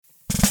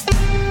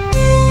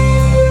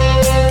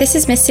This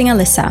is Missing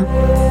Alyssa,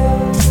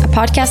 a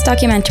podcast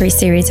documentary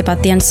series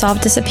about the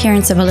unsolved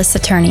disappearance of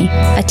Alyssa Turney,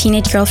 a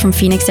teenage girl from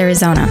Phoenix,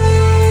 Arizona.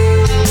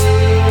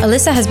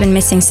 Alyssa has been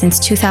missing since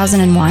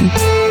 2001.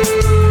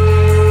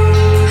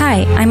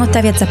 Hi, I'm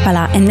Ottavia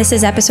Zappala, and this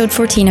is episode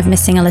 14 of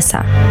Missing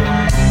Alyssa.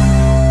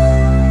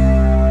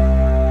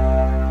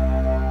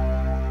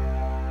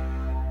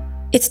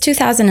 It's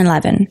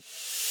 2011.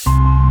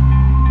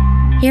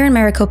 Here in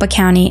Maricopa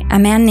County, a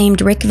man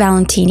named Rick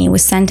Valentini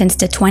was sentenced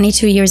to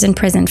 22 years in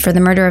prison for the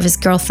murder of his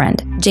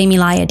girlfriend, Jamie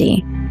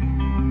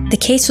Liady. The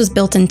case was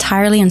built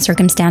entirely on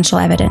circumstantial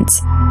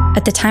evidence.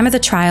 At the time of the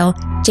trial,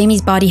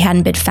 Jamie's body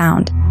hadn't been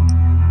found.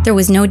 There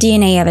was no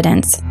DNA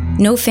evidence,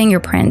 no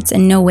fingerprints,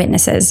 and no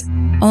witnesses,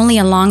 only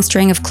a long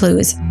string of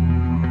clues.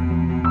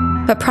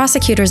 But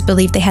prosecutors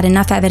believed they had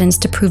enough evidence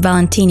to prove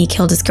Valentini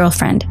killed his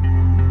girlfriend.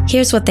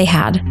 Here's what they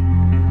had.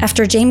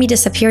 After Jamie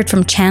disappeared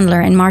from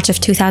Chandler in March of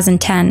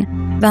 2010,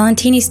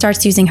 Valentini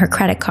starts using her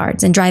credit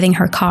cards and driving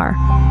her car.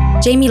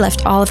 Jamie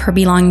left all of her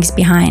belongings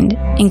behind,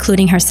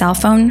 including her cell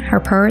phone, her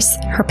purse,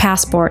 her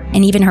passport,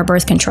 and even her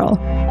birth control.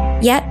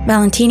 Yet,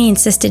 Valentini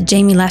insisted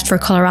Jamie left for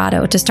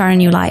Colorado to start a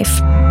new life.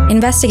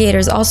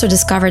 Investigators also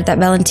discovered that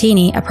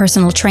Valentini, a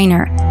personal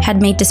trainer,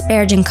 had made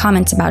disparaging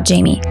comments about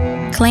Jamie,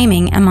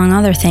 claiming, among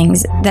other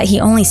things, that he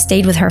only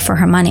stayed with her for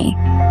her money.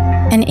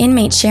 An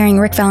inmate sharing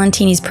Rick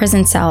Valentini's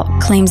prison cell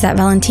claims that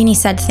Valentini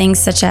said things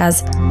such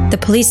as, "The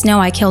police know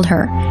I killed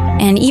her,"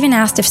 and even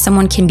asked if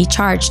someone can be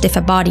charged if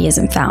a body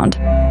isn't found.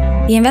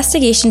 The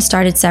investigation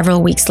started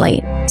several weeks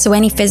late, so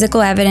any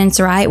physical evidence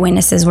or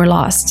eyewitnesses were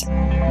lost.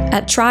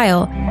 At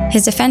trial,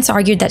 his defense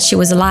argued that she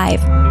was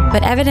alive,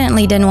 but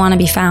evidently didn't want to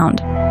be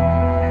found.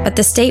 But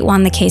the state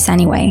won the case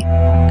anyway.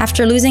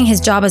 After losing his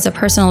job as a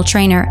personal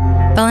trainer,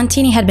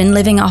 Valentini had been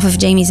living off of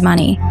Jamie's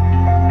money.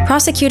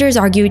 Prosecutors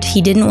argued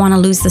he didn't want to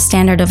lose the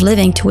standard of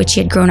living to which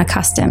he had grown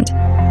accustomed.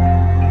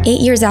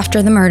 8 years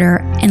after the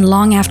murder, and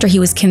long after he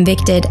was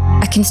convicted,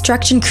 a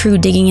construction crew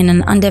digging in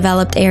an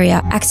undeveloped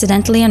area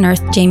accidentally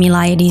unearthed Jamie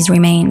Liady's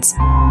remains.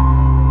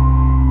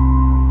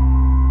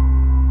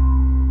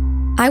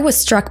 I was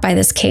struck by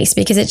this case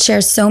because it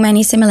shares so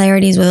many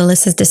similarities with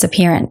Alyssa's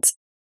disappearance.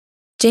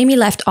 Jamie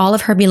left all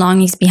of her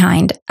belongings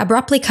behind,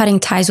 abruptly cutting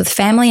ties with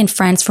family and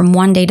friends from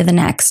one day to the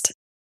next.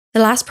 The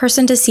last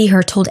person to see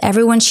her told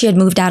everyone she had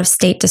moved out of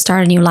state to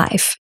start a new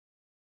life.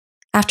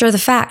 After the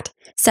fact,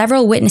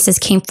 several witnesses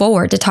came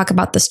forward to talk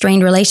about the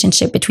strained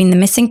relationship between the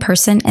missing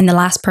person and the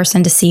last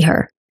person to see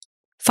her.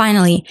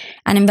 Finally,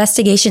 an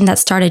investigation that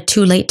started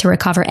too late to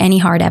recover any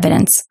hard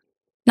evidence.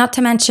 Not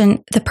to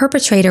mention, the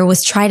perpetrator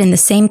was tried in the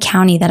same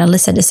county that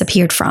Alyssa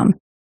disappeared from.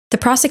 The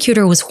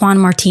prosecutor was Juan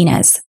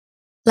Martinez.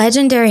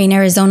 Legendary in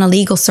Arizona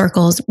legal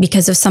circles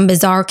because of some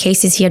bizarre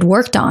cases he had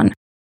worked on,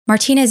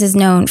 Martinez is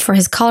known for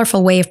his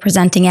colorful way of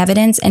presenting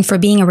evidence and for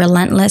being a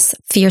relentless,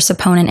 fierce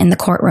opponent in the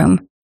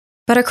courtroom.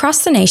 But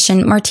across the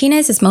nation,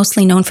 Martinez is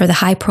mostly known for the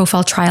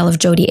high-profile trial of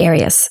Jodi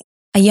Arias,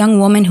 a young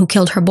woman who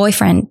killed her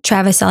boyfriend,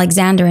 Travis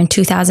Alexander, in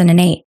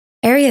 2008.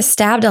 Arias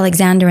stabbed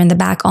Alexander in the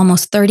back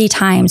almost 30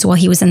 times while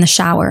he was in the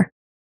shower.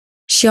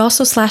 She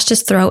also slashed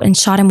his throat and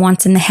shot him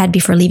once in the head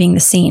before leaving the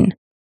scene.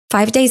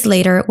 5 days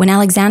later, when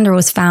Alexander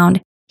was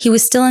found, he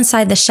was still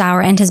inside the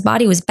shower and his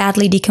body was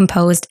badly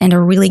decomposed and a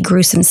really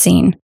gruesome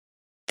scene.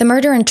 The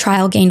murder and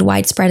trial gained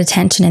widespread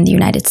attention in the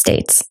United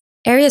States.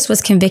 Arias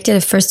was convicted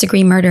of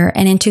first-degree murder,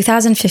 and in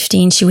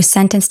 2015 she was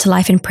sentenced to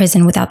life in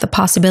prison without the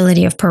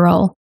possibility of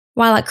parole.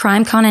 While at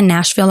CrimeCon in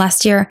Nashville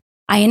last year,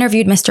 I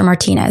interviewed Mr.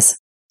 Martinez.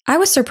 I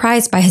was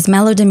surprised by his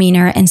mellow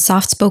demeanor and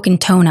soft-spoken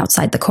tone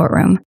outside the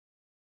courtroom.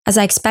 As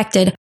I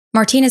expected,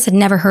 Martinez had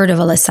never heard of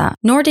Alyssa,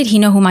 nor did he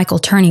know who Michael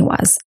Turney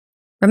was.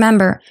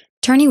 Remember,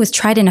 Turney was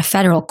tried in a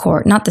federal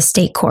court, not the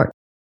state court.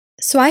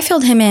 So I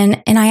filled him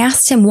in and I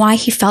asked him why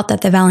he felt that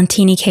the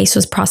Valentini case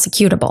was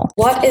prosecutable.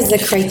 What is the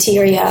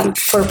criteria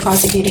for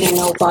prosecuting a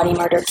no-body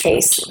murder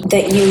case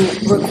that you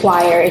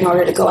require in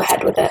order to go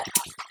ahead with it?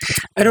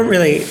 I don't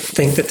really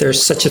think that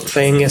there's such a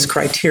thing as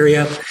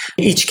criteria.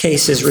 Each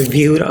case is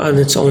reviewed on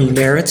its own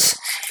merits,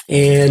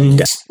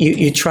 and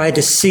you try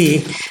to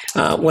see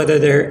whether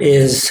there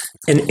is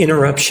an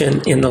interruption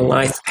in the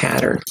life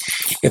pattern.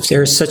 If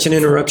there's such an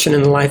interruption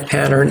in the life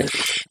pattern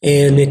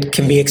and it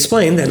can be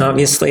explained, then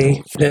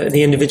obviously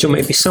the individual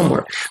may be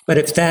somewhere. But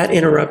if that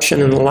interruption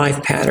in the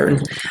life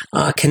pattern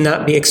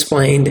cannot be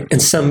explained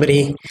and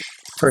somebody,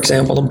 for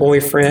example, a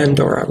boyfriend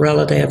or a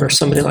relative or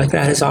somebody like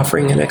that is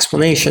offering an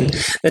explanation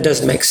that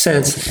doesn't make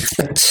sense,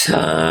 but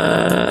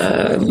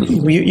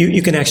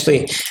you can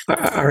actually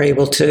are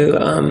able to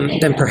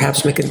then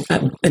perhaps make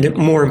a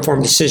more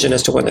informed decision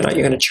as to whether or not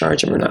you're going to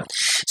charge them or not.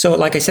 So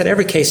like I said,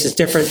 every case is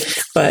different,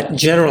 but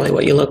generally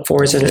what you look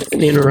for is an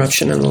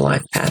interruption in the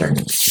life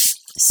pattern.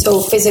 So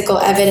physical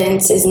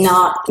evidence is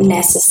not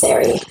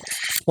necessary?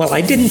 Well,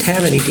 I didn't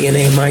have any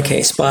DNA in my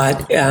case,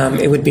 but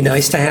it would be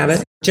nice to have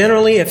it.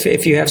 Generally,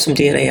 if you have some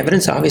DNA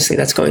evidence, obviously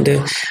that's going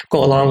to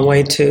go a long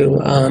way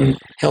to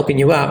helping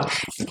you out.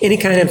 Any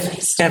kind of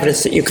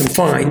evidence that you can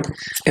find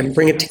and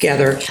bring it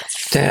together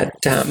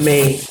that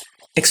may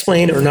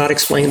explain or not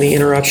explain the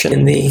interruption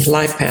in the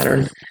life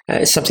pattern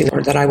is something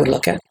that I would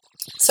look at.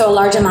 So a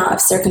large amount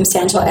of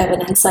circumstantial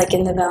evidence, like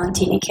in the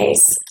Valentini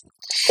case,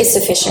 is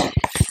sufficient?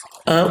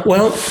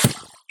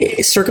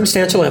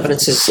 Circumstantial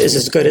evidence is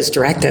as good as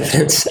direct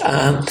evidence.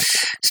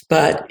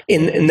 But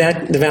in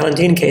the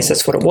Valentini case,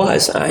 that's what it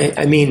was.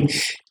 I mean,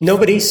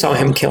 nobody saw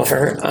him kill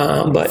her,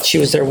 but she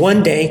was there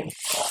one day,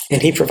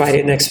 and he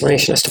provided an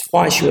explanation as to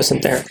why she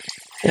wasn't there.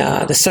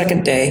 The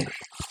second day,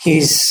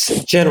 he's,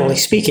 generally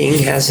speaking,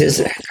 has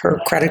her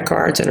credit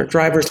cards and her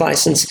driver's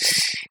license,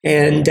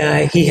 and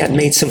he had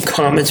made some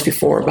comments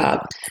before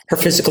about her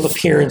physical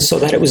appearance, so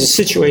that it was a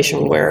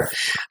situation where,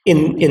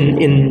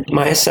 in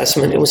my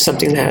assessment, it was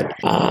something that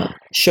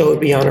showed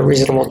beyond a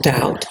reasonable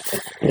doubt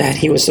that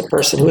he was the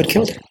person who had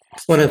killed her.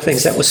 One of the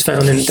things that was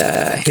found in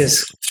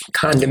his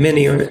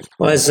condominium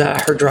was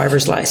her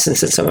driver's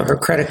license and some of her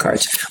credit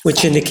cards,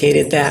 which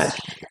indicated that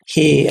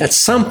he, at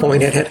some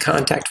point, had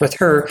contact with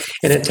her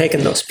and had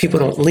taken those. People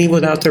don't leave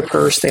without their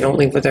purse. They don't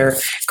leave with their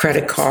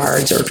credit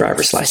cards or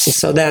driver's license.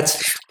 So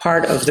that's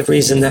part of the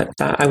reason that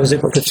I was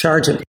able to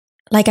charge him.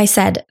 Like I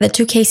said, the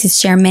two cases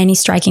share many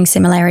striking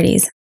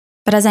similarities.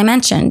 But as I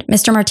mentioned,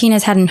 Mr.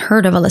 Martinez hadn't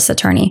heard of Alyssa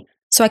Turney,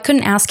 so I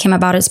couldn't ask him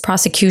about his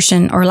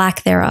prosecution or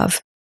lack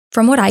thereof.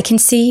 From what I can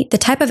see, the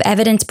type of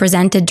evidence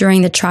presented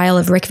during the trial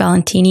of Rick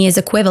Valentini is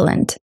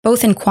equivalent,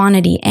 both in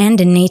quantity and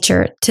in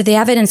nature, to the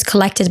evidence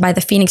collected by the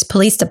Phoenix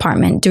Police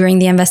Department during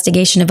the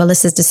investigation of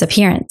Alyssa's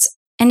disappearance.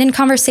 And in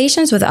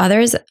conversations with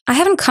others, I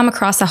haven't come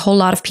across a whole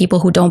lot of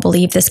people who don't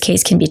believe this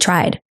case can be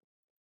tried.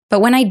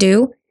 But when I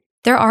do,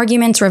 their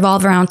arguments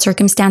revolve around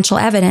circumstantial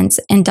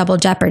evidence and double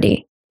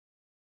jeopardy.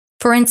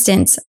 For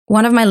instance,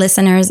 one of my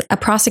listeners, a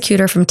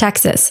prosecutor from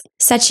Texas,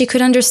 said she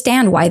could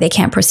understand why they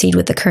can't proceed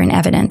with the current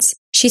evidence.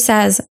 She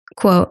says,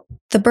 quote,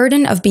 "The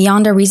burden of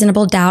beyond a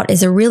reasonable doubt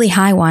is a really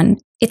high one.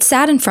 It's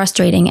sad and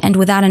frustrating and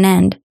without an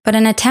end, but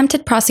an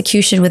attempted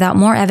prosecution without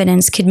more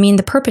evidence could mean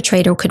the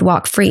perpetrator could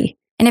walk free.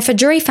 And if a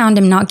jury found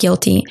him not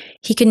guilty,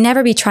 he could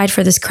never be tried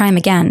for this crime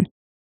again.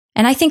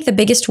 And I think the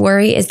biggest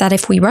worry is that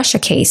if we rush a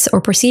case or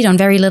proceed on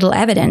very little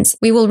evidence,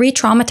 we will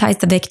re-traumatize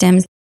the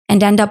victims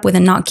and end up with a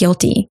not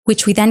guilty,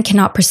 which we then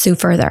cannot pursue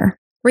further."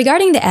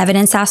 Regarding the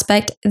evidence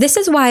aspect, this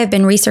is why I've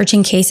been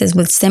researching cases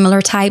with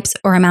similar types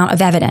or amount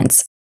of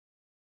evidence.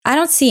 I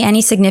don't see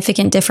any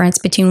significant difference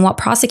between what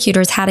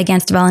prosecutors had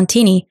against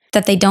Valentini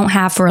that they don't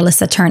have for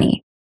Alyssa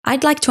Turney.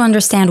 I'd like to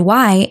understand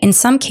why, in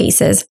some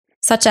cases,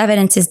 such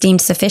evidence is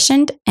deemed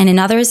sufficient and in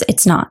others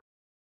it's not.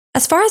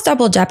 As far as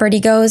double jeopardy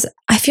goes,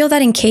 I feel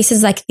that in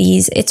cases like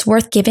these, it's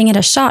worth giving it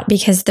a shot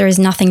because there is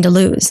nothing to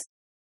lose.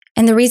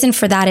 And the reason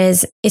for that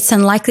is, it's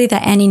unlikely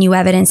that any new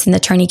evidence in the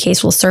Turney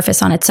case will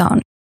surface on its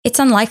own. It's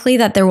unlikely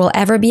that there will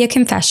ever be a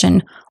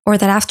confession, or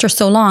that after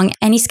so long,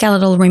 any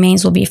skeletal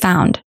remains will be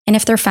found. And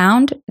if they're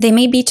found, they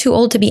may be too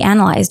old to be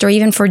analyzed or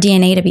even for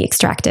DNA to be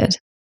extracted.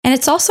 And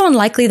it's also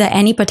unlikely that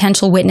any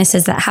potential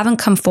witnesses that haven't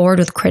come forward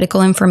with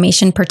critical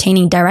information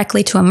pertaining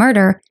directly to a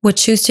murder would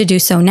choose to do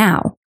so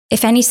now,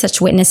 if any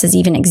such witnesses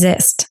even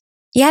exist.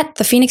 Yet,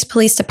 the Phoenix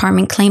Police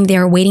Department claimed they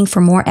are waiting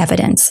for more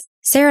evidence.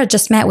 Sarah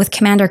just met with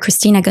Commander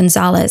Cristina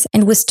Gonzalez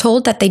and was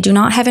told that they do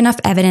not have enough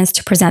evidence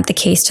to present the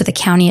case to the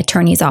county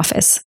attorney's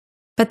office.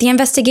 But the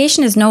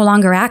investigation is no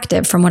longer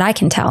active from what I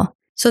can tell,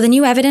 so the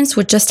new evidence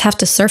would just have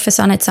to surface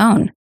on its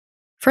own.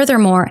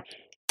 Furthermore,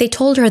 they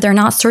told her they're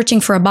not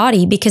searching for a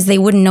body because they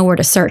wouldn't know where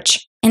to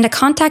search. And a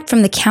contact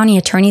from the county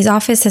attorney's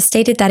office has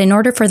stated that in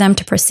order for them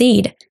to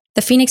proceed,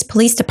 the Phoenix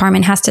Police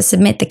Department has to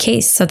submit the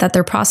case so that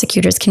their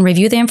prosecutors can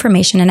review the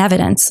information and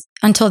evidence.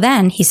 Until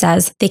then, he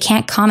says, they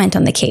can't comment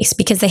on the case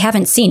because they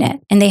haven't seen it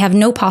and they have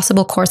no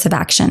possible course of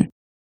action.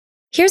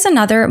 Here's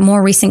another,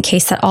 more recent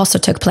case that also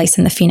took place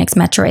in the Phoenix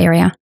metro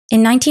area.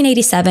 In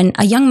 1987,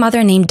 a young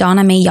mother named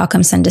Donna Mae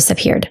Jacobson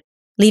disappeared,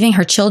 leaving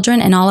her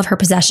children and all of her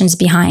possessions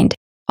behind.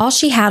 All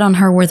she had on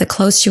her were the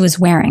clothes she was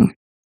wearing.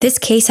 This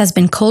case has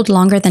been cold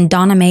longer than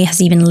Donna Mae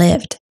has even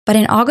lived. But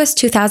in August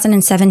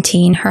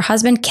 2017, her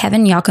husband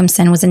Kevin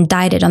Jacobson was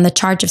indicted on the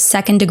charge of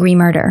second-degree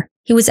murder.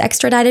 He was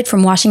extradited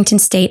from Washington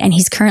State and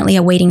he's currently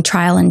awaiting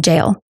trial in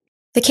jail.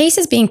 The case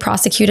is being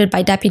prosecuted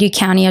by Deputy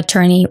County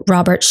Attorney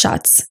Robert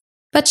Schutz.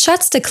 But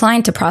Schutz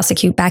declined to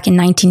prosecute back in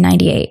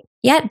 1998.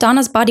 Yet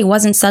Donna's body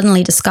wasn't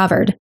suddenly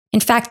discovered. In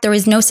fact, there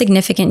is no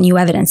significant new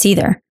evidence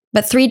either.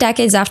 But 3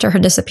 decades after her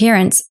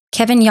disappearance,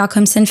 Kevin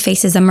Jacobson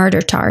faces a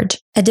murder charge.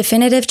 A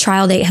definitive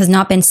trial date has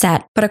not been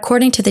set, but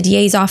according to the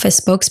DA's office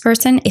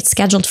spokesperson, it's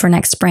scheduled for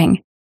next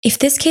spring. If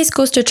this case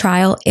goes to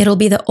trial, it'll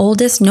be the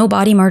oldest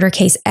no-body murder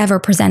case ever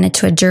presented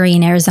to a jury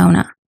in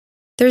Arizona.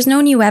 There's no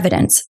new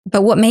evidence,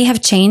 but what may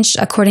have changed,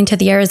 according to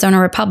the Arizona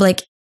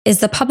Republic, is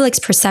the public's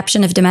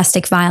perception of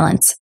domestic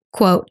violence.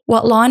 Quote,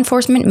 "What law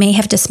enforcement may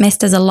have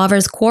dismissed as a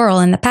lover's quarrel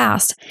in the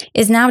past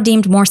is now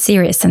deemed more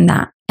serious than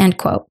that." End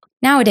quote.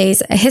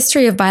 Nowadays, a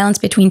history of violence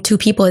between two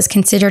people is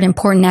considered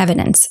important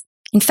evidence.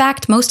 In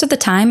fact, most of the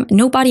time,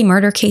 no-body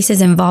murder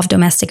cases involve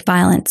domestic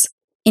violence.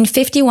 In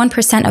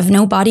 51% of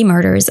no-body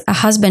murders, a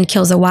husband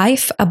kills a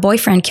wife, a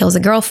boyfriend kills a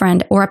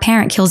girlfriend, or a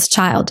parent kills a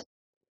child.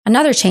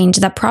 Another change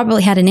that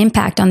probably had an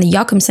impact on the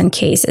Jochumsen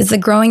case is the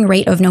growing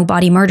rate of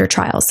no-body murder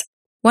trials.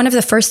 One of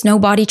the first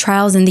no-body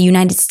trials in the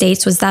United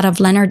States was that of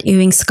Leonard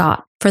Ewing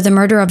Scott for the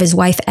murder of his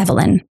wife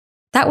Evelyn.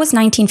 That was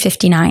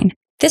 1959.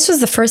 This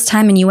was the first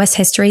time in U.S.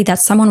 history that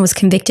someone was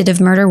convicted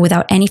of murder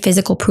without any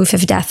physical proof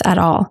of death at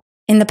all.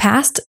 In the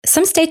past,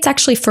 some states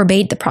actually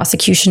forbade the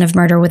prosecution of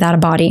murder without a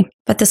body,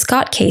 but the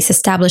Scott case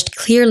established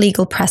clear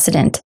legal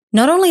precedent.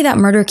 Not only that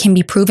murder can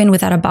be proven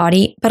without a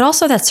body, but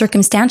also that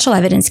circumstantial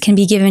evidence can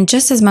be given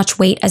just as much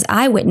weight as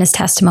eyewitness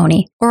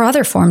testimony or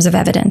other forms of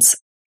evidence.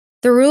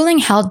 The ruling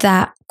held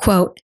that,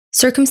 quote,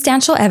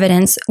 circumstantial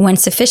evidence, when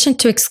sufficient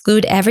to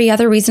exclude every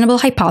other reasonable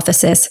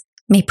hypothesis,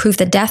 may prove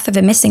the death of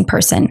a missing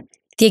person,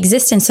 the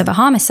existence of a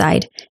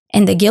homicide,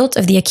 and the guilt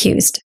of the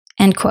accused,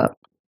 end quote.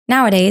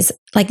 Nowadays,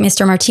 like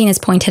Mr. Martinez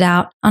pointed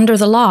out, under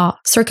the law,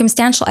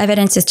 circumstantial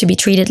evidence is to be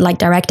treated like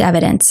direct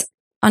evidence.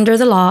 Under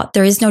the law,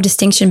 there is no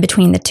distinction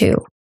between the two.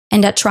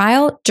 And at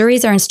trial,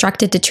 juries are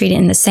instructed to treat it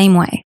in the same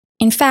way.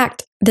 In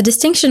fact, the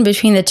distinction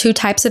between the two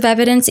types of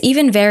evidence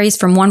even varies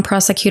from one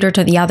prosecutor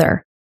to the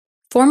other.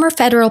 Former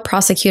federal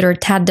prosecutor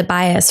Tad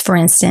DeBias, for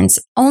instance,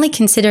 only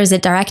considers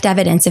it direct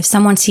evidence if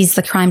someone sees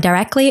the crime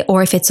directly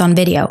or if it's on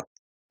video.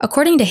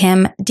 According to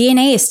him,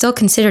 DNA is still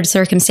considered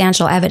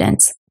circumstantial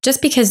evidence.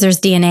 Just because there's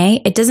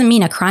DNA, it doesn't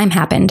mean a crime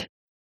happened.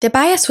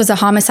 DeBias was a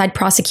homicide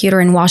prosecutor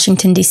in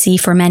Washington, D.C.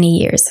 for many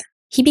years.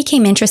 He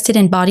became interested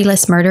in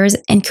bodiless murders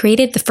and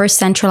created the first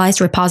centralized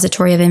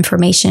repository of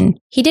information.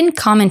 He didn't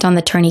comment on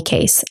the Turney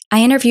case. I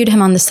interviewed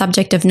him on the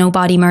subject of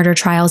no-body murder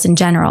trials in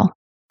general.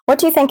 What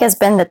do you think has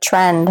been the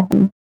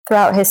trend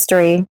throughout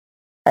history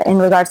in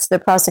regards to the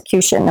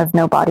prosecution of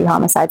no-body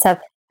homicides?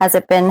 Has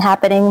it been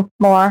happening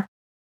more?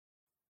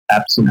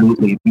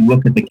 Absolutely. If you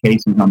look at the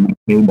cases on the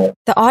table.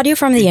 The audio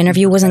from the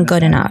interview wasn't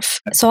good enough,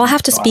 so I'll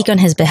have to speak on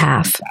his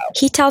behalf.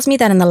 He tells me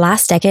that in the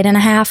last decade and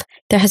a half,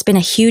 there has been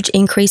a huge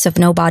increase of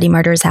no-body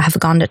murders that have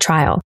gone to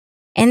trial.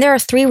 And there are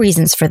 3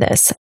 reasons for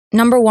this.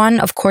 Number 1,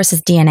 of course,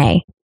 is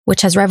DNA,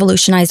 which has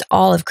revolutionized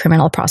all of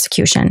criminal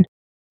prosecution.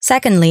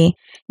 Secondly,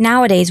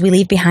 nowadays we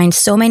leave behind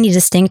so many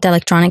distinct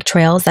electronic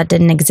trails that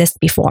didn't exist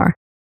before.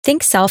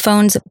 Think cell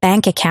phones,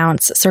 bank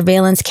accounts,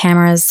 surveillance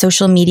cameras,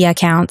 social media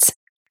accounts.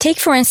 Take,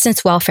 for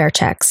instance, welfare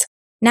checks.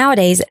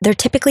 Nowadays, they're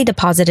typically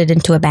deposited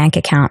into a bank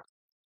account.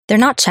 They're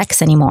not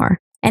checks anymore.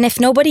 And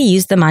if nobody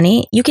used the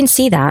money, you can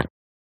see that.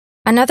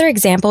 Another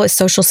example is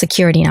social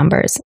security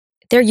numbers.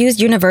 They're used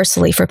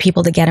universally for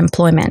people to get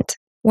employment.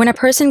 When a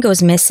person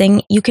goes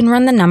missing, you can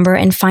run the number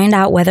and find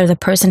out whether the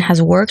person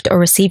has worked or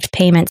received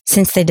payment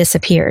since they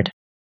disappeared.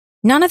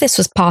 None of this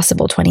was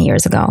possible 20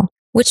 years ago,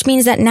 which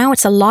means that now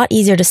it's a lot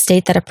easier to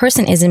state that a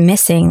person isn't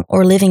missing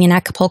or living in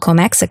Acapulco,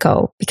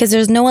 Mexico, because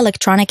there's no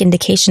electronic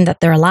indication that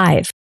they're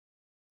alive.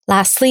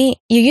 Lastly,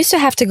 you used to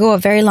have to go a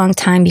very long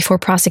time before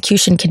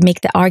prosecution could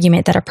make the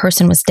argument that a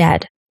person was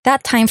dead.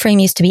 That time frame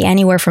used to be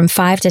anywhere from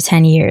 5 to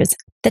 10 years.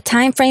 The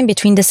time frame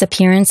between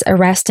disappearance,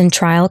 arrest, and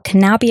trial can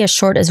now be as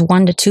short as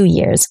 1 to 2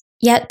 years.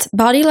 Yet,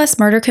 bodiless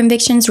murder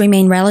convictions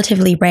remain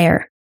relatively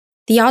rare.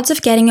 The odds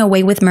of getting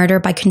away with murder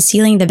by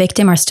concealing the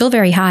victim are still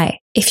very high.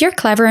 If you're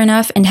clever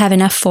enough and have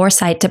enough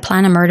foresight to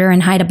plan a murder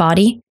and hide a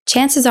body,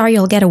 chances are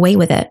you'll get away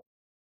with it.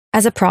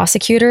 As a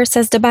prosecutor,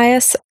 says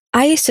DeBias,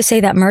 I used to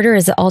say that murder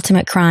is the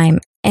ultimate crime,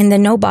 and the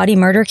no-body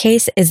murder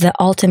case is the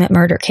ultimate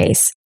murder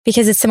case,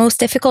 because it's the most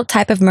difficult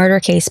type of murder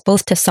case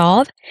both to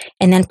solve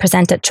and then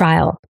present at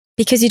trial,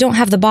 because you don't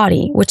have the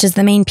body, which is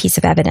the main piece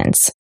of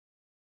evidence.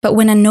 But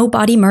when a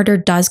no-body murder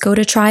does go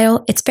to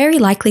trial, it's very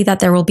likely that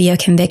there will be a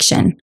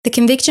conviction. The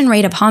conviction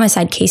rate of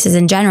homicide cases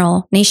in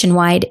general,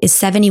 nationwide, is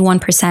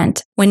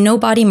 71%. When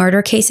no-body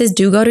murder cases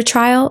do go to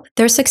trial,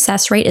 their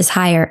success rate is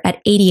higher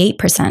at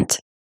 88%.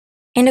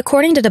 And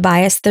according to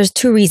DeBias, there's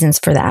 2 reasons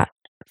for that.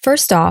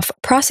 First off,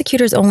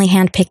 prosecutors only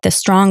handpick the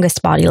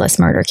strongest bodiless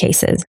murder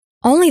cases.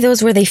 Only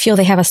those where they feel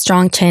they have a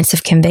strong chance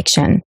of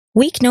conviction.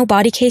 Weak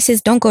no-body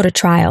cases don't go to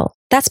trial.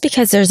 That's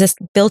because there's this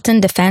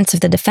built-in defense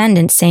of the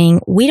defendant saying,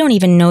 we don't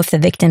even know if the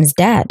victim's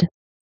dead.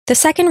 The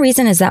second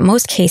reason is that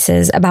most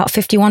cases, about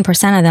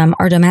 51% of them,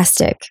 are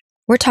domestic.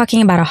 We're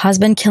talking about a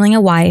husband killing a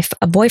wife,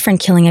 a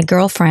boyfriend killing a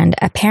girlfriend,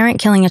 a parent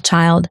killing a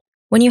child.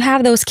 When you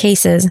have those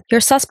cases,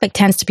 your suspect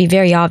tends to be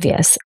very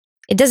obvious.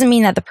 It doesn't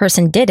mean that the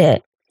person did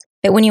it,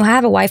 but when you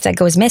have a wife that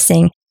goes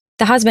missing,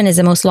 the husband is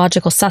the most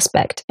logical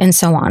suspect, and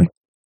so on.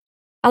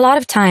 A lot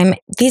of time,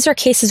 these are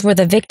cases where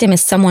the victim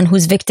is someone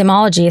whose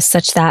victimology is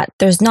such that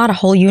there's not a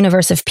whole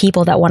universe of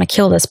people that want to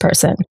kill this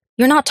person.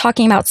 You're not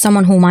talking about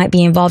someone who might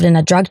be involved in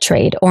a drug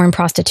trade or in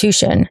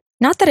prostitution.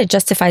 Not that it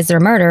justifies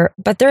their murder,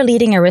 but they're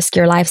leading a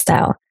riskier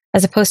lifestyle,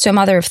 as opposed to a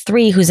mother of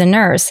 3 who's a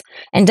nurse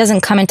and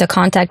doesn't come into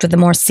contact with a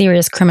more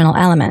serious criminal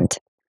element.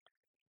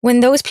 When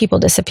those people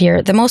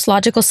disappear, the most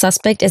logical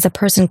suspect is a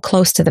person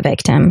close to the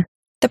victim.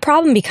 The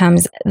problem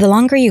becomes, the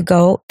longer you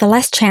go, the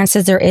less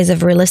chances there is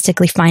of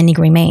realistically finding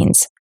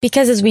remains.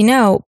 Because as we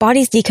know,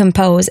 bodies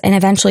decompose and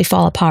eventually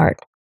fall apart.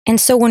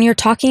 And so when you're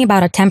talking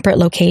about a temperate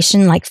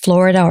location like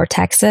Florida or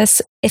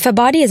Texas, if a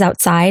body is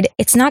outside,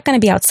 it's not going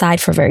to be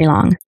outside for very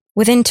long.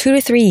 Within 2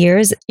 to 3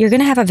 years, you're going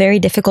to have a very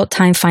difficult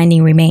time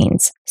finding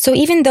remains. So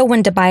even though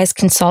when DeBiase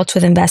consults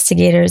with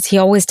investigators, he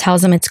always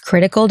tells them it's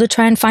critical to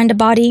try and find a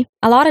body,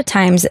 a lot of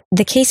times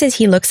the cases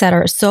he looks at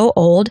are so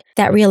old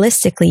that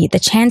realistically, the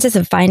chances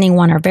of finding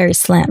one are very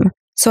slim.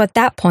 So at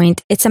that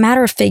point, it's a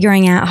matter of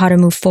figuring out how to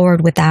move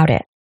forward without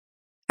it.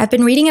 I've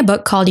been reading a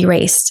book called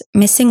Erased: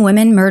 Missing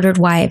Women, Murdered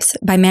Wives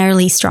by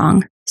Marilee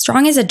Strong.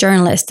 Strong is a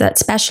journalist that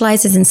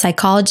specializes in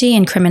psychology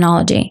and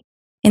criminology.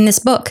 In this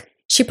book,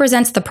 she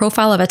presents the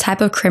profile of a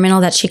type of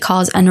criminal that she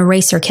calls an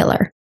eraser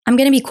killer. I'm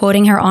going to be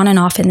quoting her on and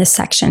off in this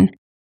section.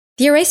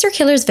 The eraser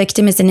killer's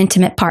victim is an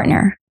intimate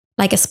partner,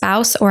 like a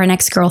spouse or an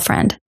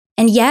ex-girlfriend.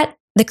 And yet,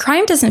 the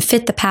crime doesn't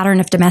fit the pattern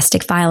of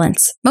domestic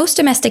violence. Most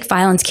domestic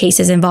violence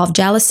cases involve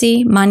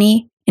jealousy,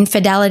 money,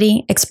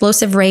 infidelity,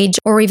 explosive rage,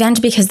 or revenge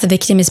because the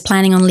victim is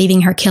planning on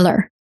leaving her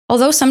killer.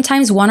 Although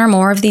sometimes one or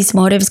more of these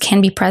motives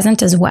can be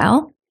present as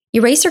well,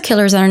 eraser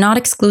killers are not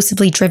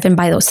exclusively driven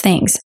by those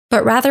things,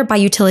 but rather by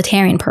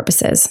utilitarian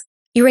purposes.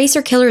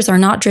 Eraser killers are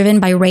not driven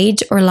by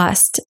rage or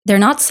lust. They're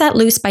not set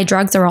loose by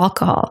drugs or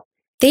alcohol.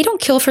 They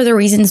don't kill for the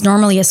reasons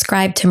normally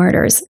ascribed to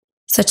murders,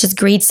 such as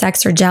greed,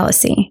 sex, or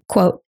jealousy.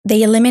 Quote,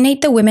 they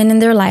eliminate the women in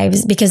their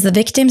lives because the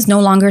victims no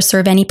longer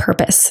serve any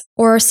purpose,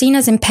 or are seen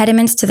as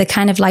impediments to the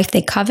kind of life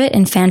they covet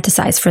and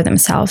fantasize for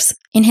themselves.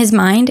 In his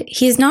mind,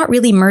 he is not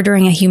really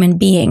murdering a human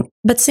being,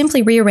 but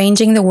simply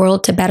rearranging the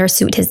world to better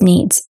suit his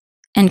needs.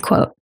 End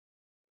quote.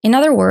 In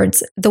other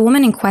words, the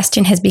woman in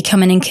question has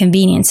become an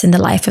inconvenience in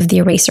the life of the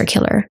eraser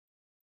killer.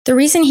 The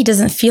reason he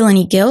doesn't feel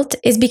any guilt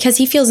is because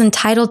he feels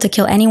entitled to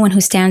kill anyone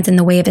who stands in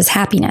the way of his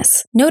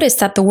happiness. Notice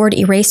that the word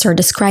eraser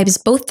describes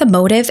both the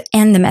motive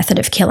and the method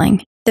of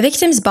killing. The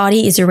victim's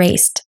body is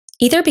erased,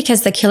 either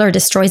because the killer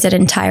destroys it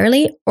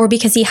entirely or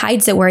because he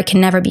hides it where it can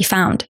never be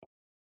found.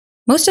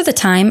 Most of the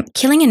time,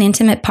 killing an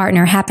intimate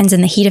partner happens in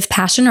the heat of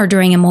passion or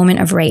during a moment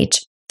of rage.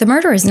 The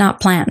murder is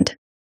not planned.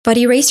 But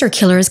eraser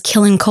killers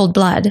kill in cold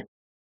blood.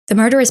 The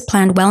murder is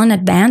planned well in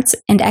advance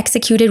and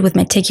executed with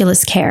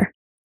meticulous care.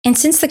 And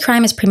since the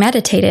crime is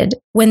premeditated,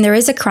 when there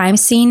is a crime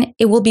scene,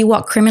 it will be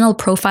what criminal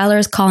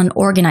profilers call an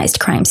organized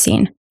crime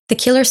scene. The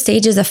killer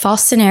stages a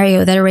false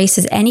scenario that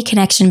erases any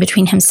connection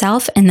between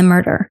himself and the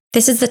murder.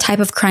 This is the type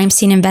of crime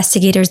scene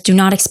investigators do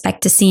not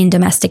expect to see in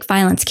domestic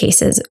violence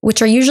cases,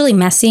 which are usually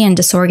messy and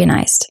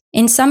disorganized.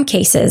 In some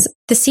cases,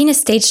 the scene is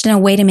staged in a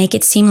way to make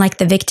it seem like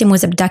the victim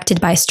was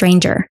abducted by a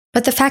stranger.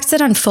 But the facts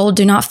that unfold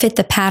do not fit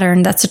the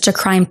pattern that such a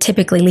crime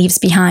typically leaves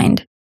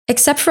behind.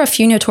 Except for a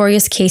few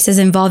notorious cases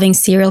involving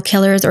serial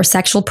killers or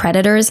sexual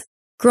predators,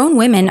 grown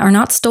women are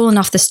not stolen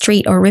off the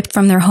street or ripped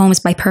from their homes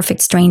by perfect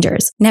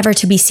strangers, never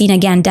to be seen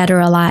again dead or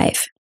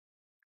alive.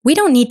 We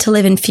don't need to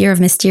live in fear of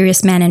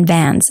mysterious men in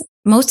vans.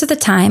 Most of the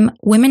time,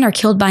 women are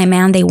killed by a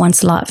man they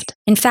once loved.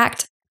 In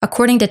fact,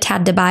 according to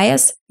Tad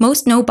DeBiase,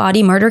 most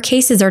no-body murder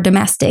cases are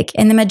domestic,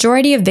 and the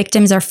majority of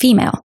victims are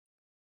female.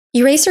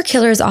 Eraser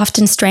killers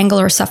often strangle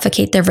or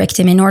suffocate their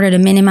victim in order to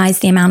minimize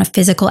the amount of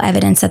physical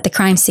evidence at the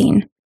crime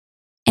scene.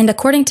 And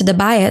according to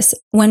DeBiase,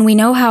 when we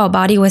know how a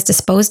body was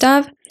disposed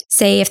of,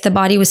 say if the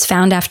body was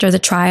found after the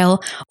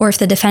trial, or if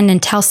the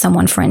defendant tells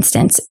someone, for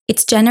instance,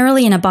 it's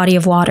generally in a body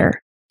of water.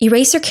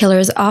 Eraser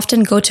killers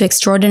often go to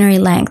extraordinary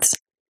lengths,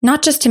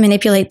 not just to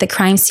manipulate the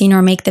crime scene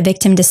or make the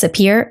victim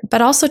disappear,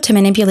 but also to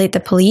manipulate the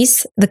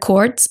police, the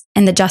courts,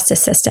 and the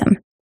justice system.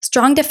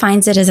 Strong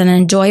defines it as an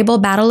enjoyable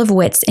battle of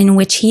wits in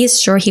which he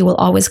is sure he will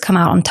always come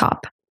out on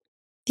top.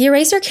 The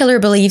eraser killer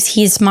believes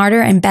he is smarter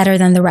and better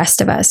than the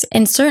rest of us,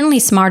 and certainly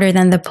smarter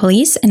than the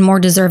police and more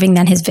deserving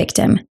than his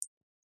victim.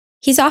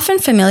 He's often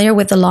familiar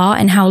with the law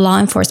and how law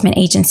enforcement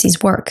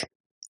agencies work.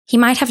 He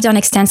might have done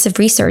extensive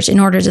research in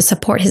order to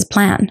support his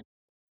plan.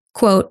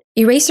 Quote,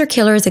 eraser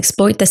killers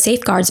exploit the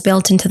safeguards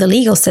built into the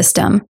legal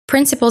system,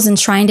 principles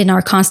enshrined in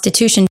our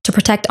Constitution to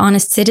protect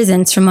honest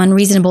citizens from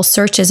unreasonable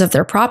searches of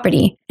their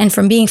property and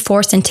from being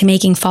forced into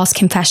making false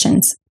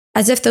confessions,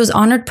 as if those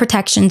honored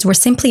protections were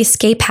simply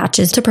escape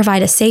hatches to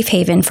provide a safe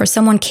haven for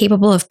someone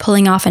capable of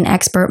pulling off an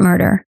expert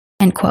murder.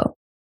 End quote.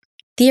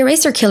 The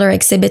eraser killer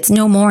exhibits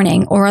no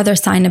mourning or other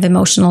sign of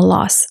emotional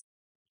loss.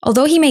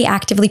 Although he may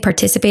actively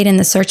participate in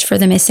the search for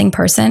the missing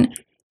person,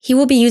 he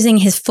will be using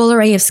his full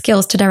array of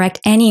skills to direct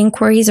any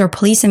inquiries or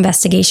police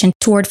investigation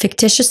toward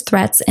fictitious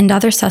threats and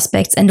other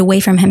suspects and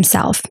away from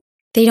himself.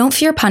 They don't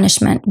fear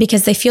punishment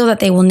because they feel that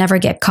they will never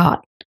get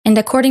caught. And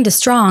according to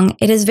Strong,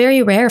 it is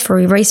very rare for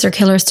eraser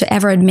killers to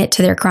ever admit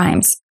to their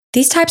crimes.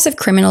 These types of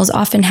criminals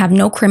often have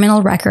no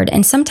criminal record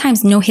and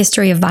sometimes no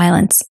history of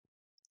violence.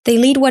 They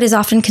lead what is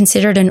often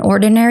considered an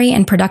ordinary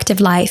and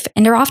productive life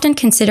and are often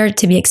considered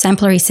to be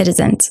exemplary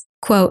citizens.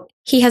 Quote,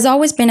 he has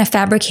always been a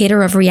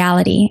fabricator of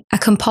reality, a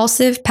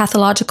compulsive,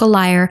 pathological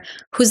liar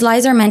whose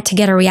lies are meant to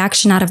get a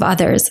reaction out of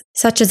others,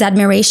 such as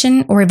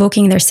admiration or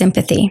evoking their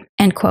sympathy.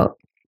 End quote.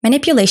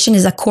 Manipulation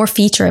is a core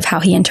feature of how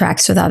he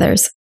interacts with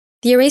others.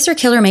 The eraser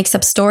killer makes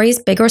up stories,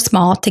 big or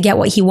small, to get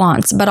what he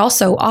wants, but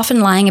also often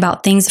lying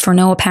about things for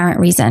no apparent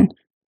reason.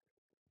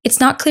 It's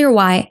not clear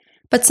why,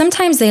 but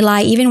sometimes they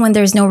lie even when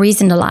there's no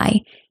reason to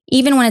lie,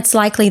 even when it's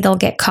likely they'll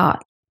get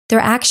caught. Their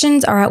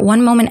actions are at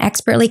one moment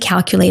expertly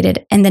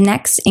calculated and the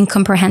next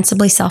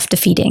incomprehensibly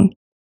self-defeating.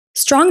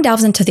 Strong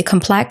delves into the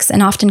complex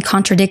and often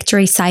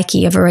contradictory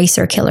psyche of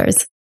eraser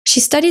killers. She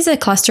studies a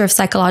cluster of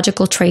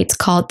psychological traits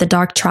called the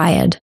Dark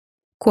Triad.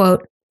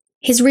 Quote,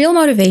 his real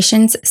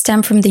motivations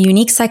stem from the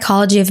unique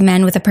psychology of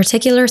men with a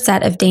particular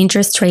set of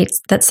dangerous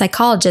traits that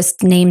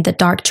psychologists name the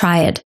Dark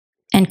Triad.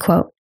 End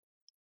quote.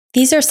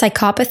 These are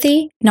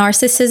psychopathy,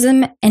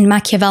 narcissism, and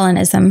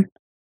Machiavellianism.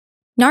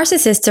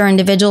 Narcissists are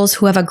individuals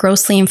who have a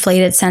grossly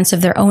inflated sense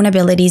of their own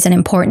abilities and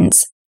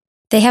importance.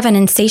 They have an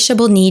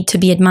insatiable need to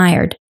be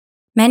admired.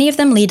 Many of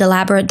them lead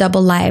elaborate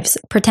double lives,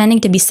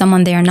 pretending to be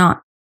someone they are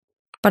not.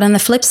 But on the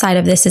flip side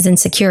of this is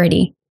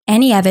insecurity.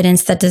 Any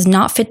evidence that does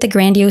not fit the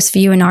grandiose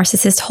view a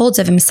narcissist holds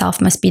of himself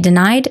must be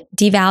denied,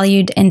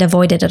 devalued, and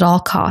avoided at all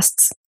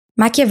costs.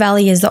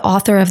 Machiavelli is the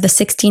author of the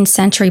 16th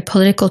century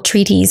political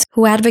treatise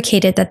who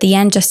advocated that the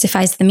end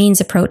justifies the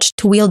means approach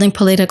to wielding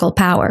political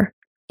power.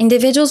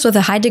 Individuals with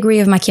a high degree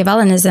of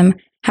Machiavellianism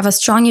have a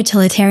strong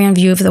utilitarian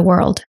view of the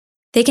world.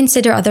 They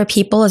consider other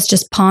people as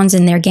just pawns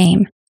in their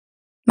game.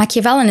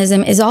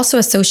 Machiavellianism is also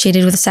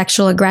associated with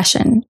sexual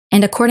aggression,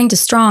 and according to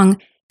Strong,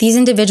 these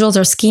individuals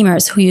are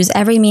schemers who use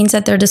every means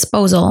at their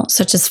disposal,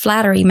 such as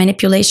flattery,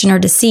 manipulation, or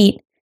deceit,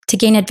 to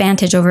gain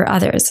advantage over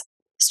others.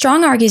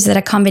 Strong argues that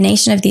a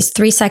combination of these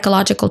three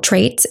psychological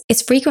traits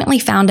is frequently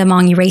found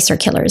among eraser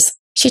killers.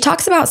 She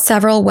talks about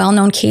several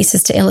well-known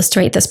cases to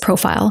illustrate this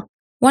profile.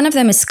 One of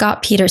them is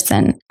Scott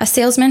Peterson, a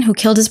salesman who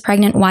killed his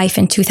pregnant wife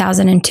in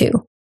 2002.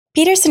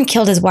 Peterson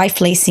killed his wife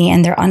Lacey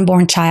and their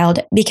unborn child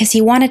because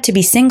he wanted to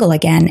be single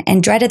again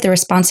and dreaded the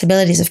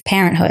responsibilities of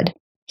parenthood.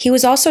 He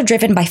was also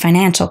driven by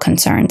financial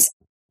concerns.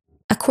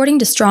 According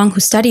to Strong, who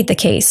studied the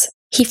case,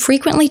 he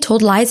frequently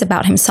told lies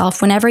about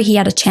himself whenever he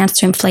had a chance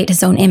to inflate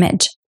his own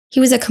image. He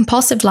was a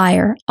compulsive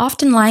liar,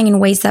 often lying in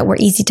ways that were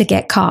easy to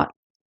get caught.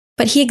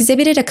 But he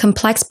exhibited a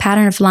complex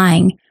pattern of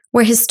lying,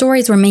 where his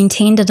stories were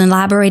maintained and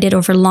elaborated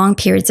over long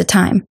periods of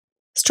time.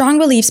 Strong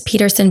believes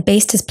Peterson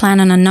based his plan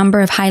on a number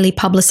of highly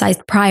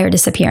publicized prior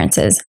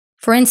disappearances.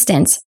 For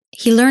instance,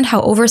 he learned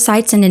how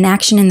oversights and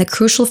inaction in the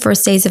crucial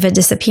first days of a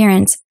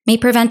disappearance may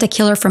prevent a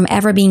killer from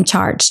ever being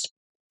charged.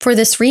 For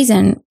this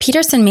reason,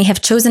 Peterson may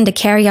have chosen to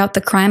carry out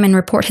the crime and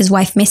report his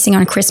wife missing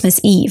on Christmas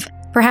Eve,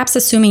 perhaps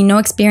assuming no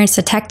experienced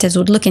detectives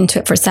would look into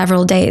it for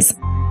several days.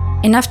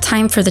 Enough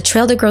time for the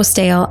trail to grow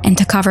stale and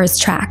to cover his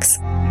tracks.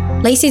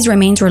 Lacey's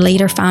remains were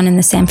later found in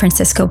the San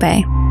Francisco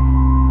Bay.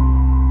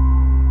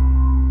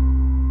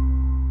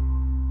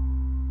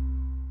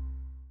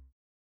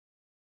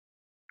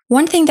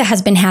 One thing that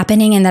has been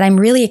happening and that I'm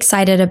really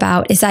excited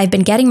about is I've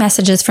been getting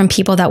messages from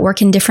people that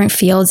work in different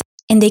fields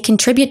and they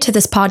contribute to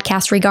this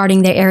podcast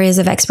regarding their areas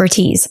of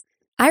expertise.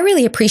 I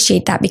really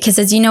appreciate that because,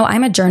 as you know,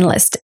 I'm a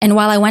journalist, and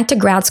while I went to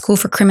grad school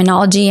for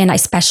criminology and I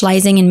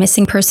specializing in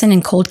missing person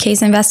and cold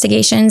case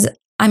investigations,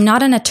 I'm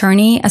not an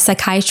attorney, a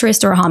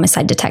psychiatrist, or a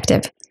homicide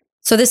detective.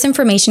 So this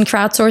information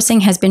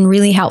crowdsourcing has been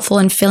really helpful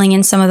in filling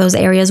in some of those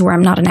areas where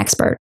I'm not an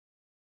expert.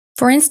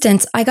 For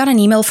instance, I got an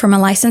email from a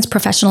licensed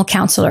professional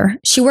counselor.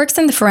 She works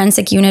in the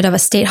forensic unit of a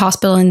state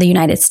hospital in the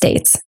United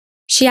States.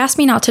 She asked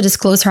me not to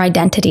disclose her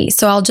identity,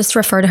 so I'll just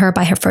refer to her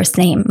by her first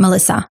name,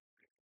 Melissa.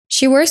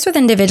 She works with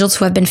individuals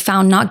who have been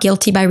found not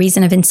guilty by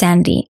reason of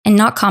insanity and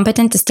not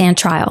competent to stand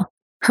trial.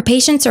 Her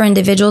patients are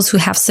individuals who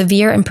have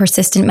severe and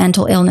persistent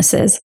mental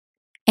illnesses.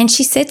 And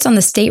she sits on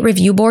the state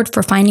review board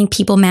for finding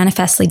people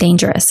manifestly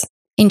dangerous.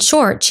 In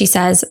short, she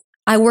says,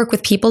 I work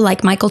with people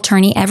like Michael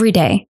Turney every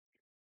day.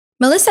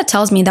 Melissa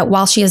tells me that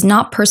while she has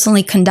not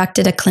personally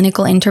conducted a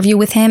clinical interview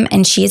with him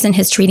and she isn't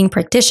his treating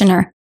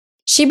practitioner,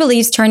 she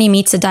believes Turney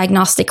meets the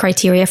diagnostic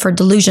criteria for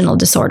delusional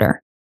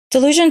disorder.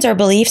 Delusions are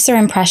beliefs or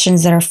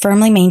impressions that are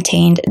firmly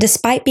maintained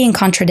despite being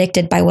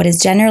contradicted by what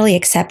is generally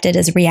accepted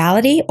as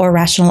reality or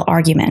rational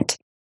argument.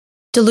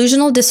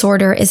 Delusional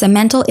disorder is a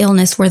mental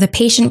illness where the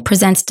patient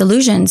presents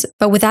delusions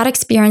but without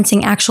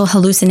experiencing actual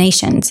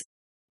hallucinations.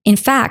 In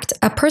fact,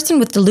 a person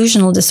with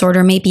delusional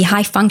disorder may be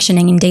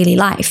high-functioning in daily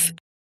life.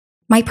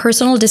 My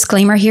personal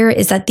disclaimer here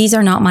is that these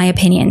are not my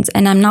opinions,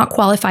 and I'm not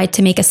qualified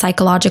to make a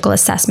psychological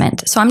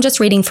assessment, so I'm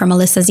just reading from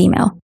Melissa's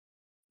email.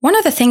 One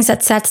of the things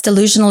that sets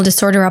delusional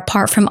disorder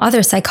apart from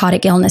other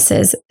psychotic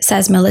illnesses,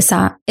 says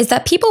Melissa, is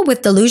that people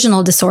with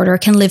delusional disorder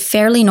can live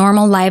fairly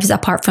normal lives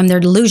apart from their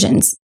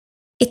delusions.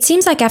 It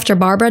seems like after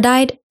Barbara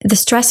died, the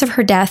stress of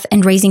her death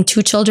and raising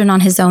 2 children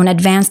on his own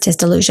advanced his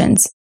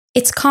delusions.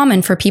 It's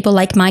common for people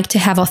like Mike to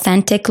have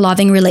authentic,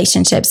 loving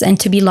relationships and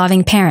to be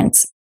loving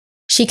parents.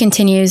 She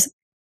continues,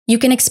 you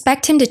can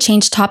expect him to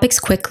change topics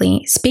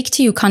quickly, speak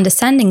to you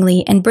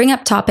condescendingly, and bring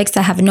up topics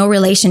that have no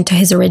relation to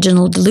his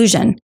original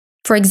delusion.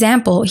 For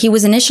example, he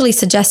was initially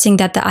suggesting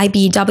that the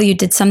IBEW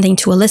did something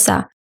to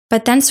Alyssa,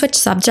 but then switched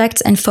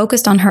subjects and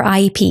focused on her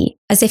IEP,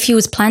 as if he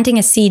was planting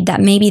a seed that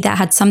maybe that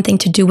had something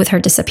to do with her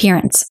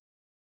disappearance.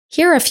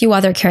 Here are a few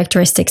other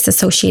characteristics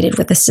associated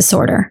with this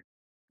disorder.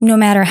 No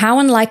matter how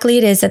unlikely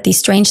it is that these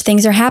strange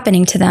things are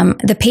happening to them,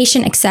 the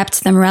patient accepts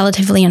them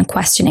relatively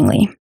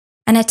unquestioningly.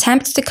 An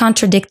attempt to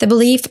contradict the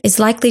belief is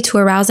likely to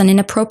arouse an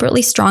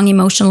inappropriately strong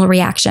emotional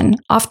reaction,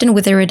 often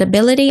with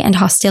irritability and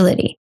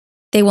hostility.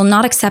 They will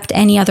not accept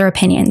any other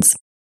opinions.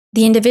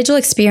 The individual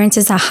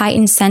experiences a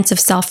heightened sense of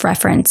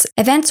self-reference.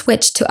 Events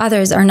which, to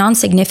others, are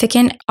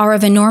non-significant are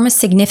of enormous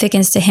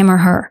significance to him or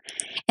her,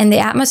 and the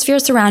atmosphere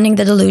surrounding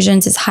the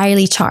delusions is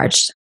highly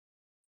charged.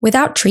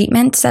 Without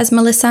treatment, says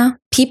Melissa,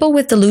 people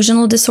with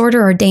delusional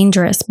disorder are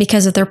dangerous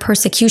because of their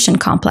persecution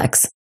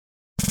complex.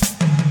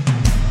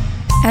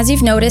 As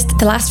you've noticed,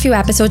 the last few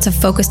episodes have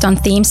focused on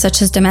themes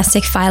such as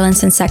domestic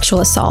violence and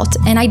sexual assault,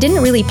 and I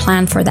didn't really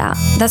plan for that.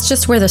 That's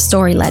just where the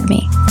story led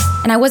me.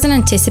 And I wasn't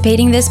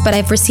anticipating this, but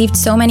I've received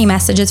so many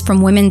messages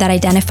from women that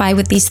identify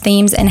with these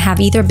themes and have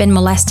either been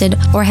molested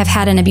or have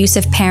had an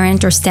abusive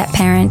parent or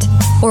step-parent,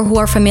 or who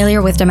are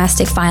familiar with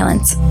domestic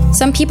violence.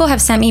 Some people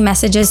have sent me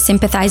messages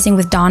sympathizing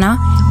with Donna,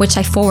 which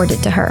I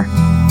forwarded to her.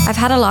 I've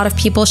had a lot of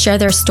people share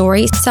their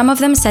stories. Some of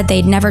them said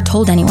they'd never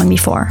told anyone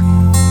before.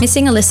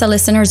 Missing Alyssa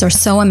listeners are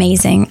so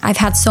amazing. I've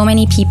had so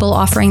many people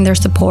offering their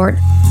support,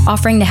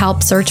 offering to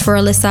help search for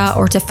Alyssa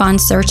or to fund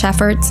search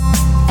efforts,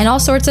 and all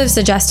sorts of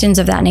suggestions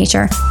of that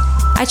nature.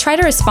 I try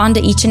to respond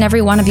to each and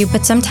every one of you,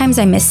 but sometimes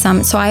I miss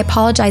some, so I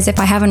apologize if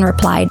I haven't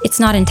replied. It's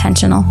not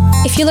intentional.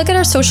 If you look at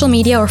our social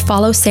media or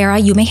follow Sarah,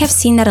 you may have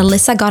seen that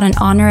Alyssa got an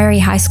honorary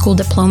high school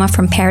diploma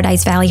from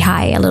Paradise Valley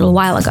High a little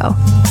while ago.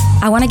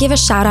 I want to give a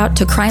shout out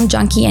to Crime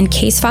Junkie and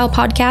Case File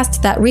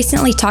podcast that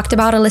recently talked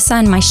about Alyssa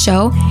in my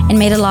show and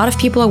made a lot of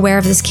people aware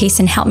of this case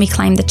and helped me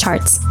climb the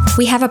charts.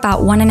 We have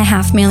about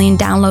 1.5 million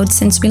downloads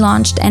since we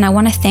launched, and I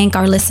want to thank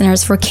our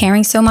listeners for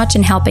caring so much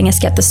and helping us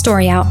get the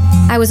story out.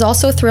 I was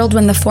also thrilled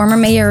when the former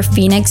mayor of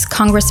Phoenix,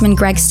 Congressman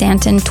Greg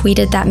Stanton,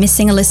 tweeted that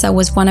Missing Alyssa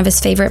was one of his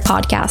favorite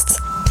podcasts.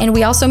 And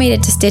we also made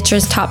it to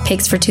Stitcher's top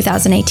picks for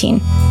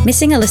 2018.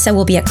 Missing Alyssa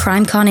will be at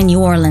CrimeCon in New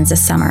Orleans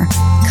this summer.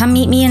 Come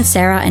meet me and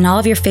Sarah and all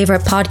of your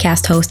favorite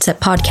podcast hosts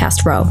at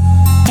Podcast Row.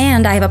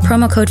 And I have a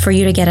promo code for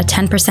you to get a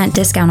 10%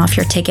 discount off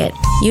your ticket.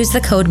 Use the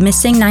code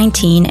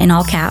MISSING19 in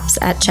all caps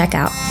at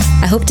checkout.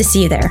 I hope to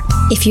see you there.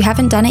 If you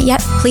haven't done it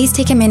yet, please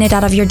take a minute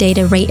out of your day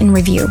to rate and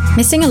review.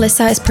 Missing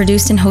Alyssa is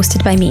produced and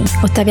hosted by me,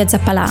 Ottavia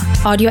Zappala.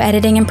 Audio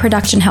editing and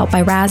production help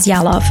by Raz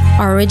Yalov.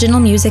 Our original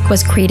music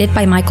was created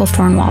by Michael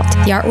Thornwalt.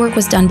 The artwork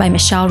was done by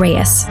Michelle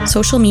Reyes.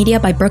 Social media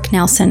by Brooke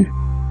Nelson.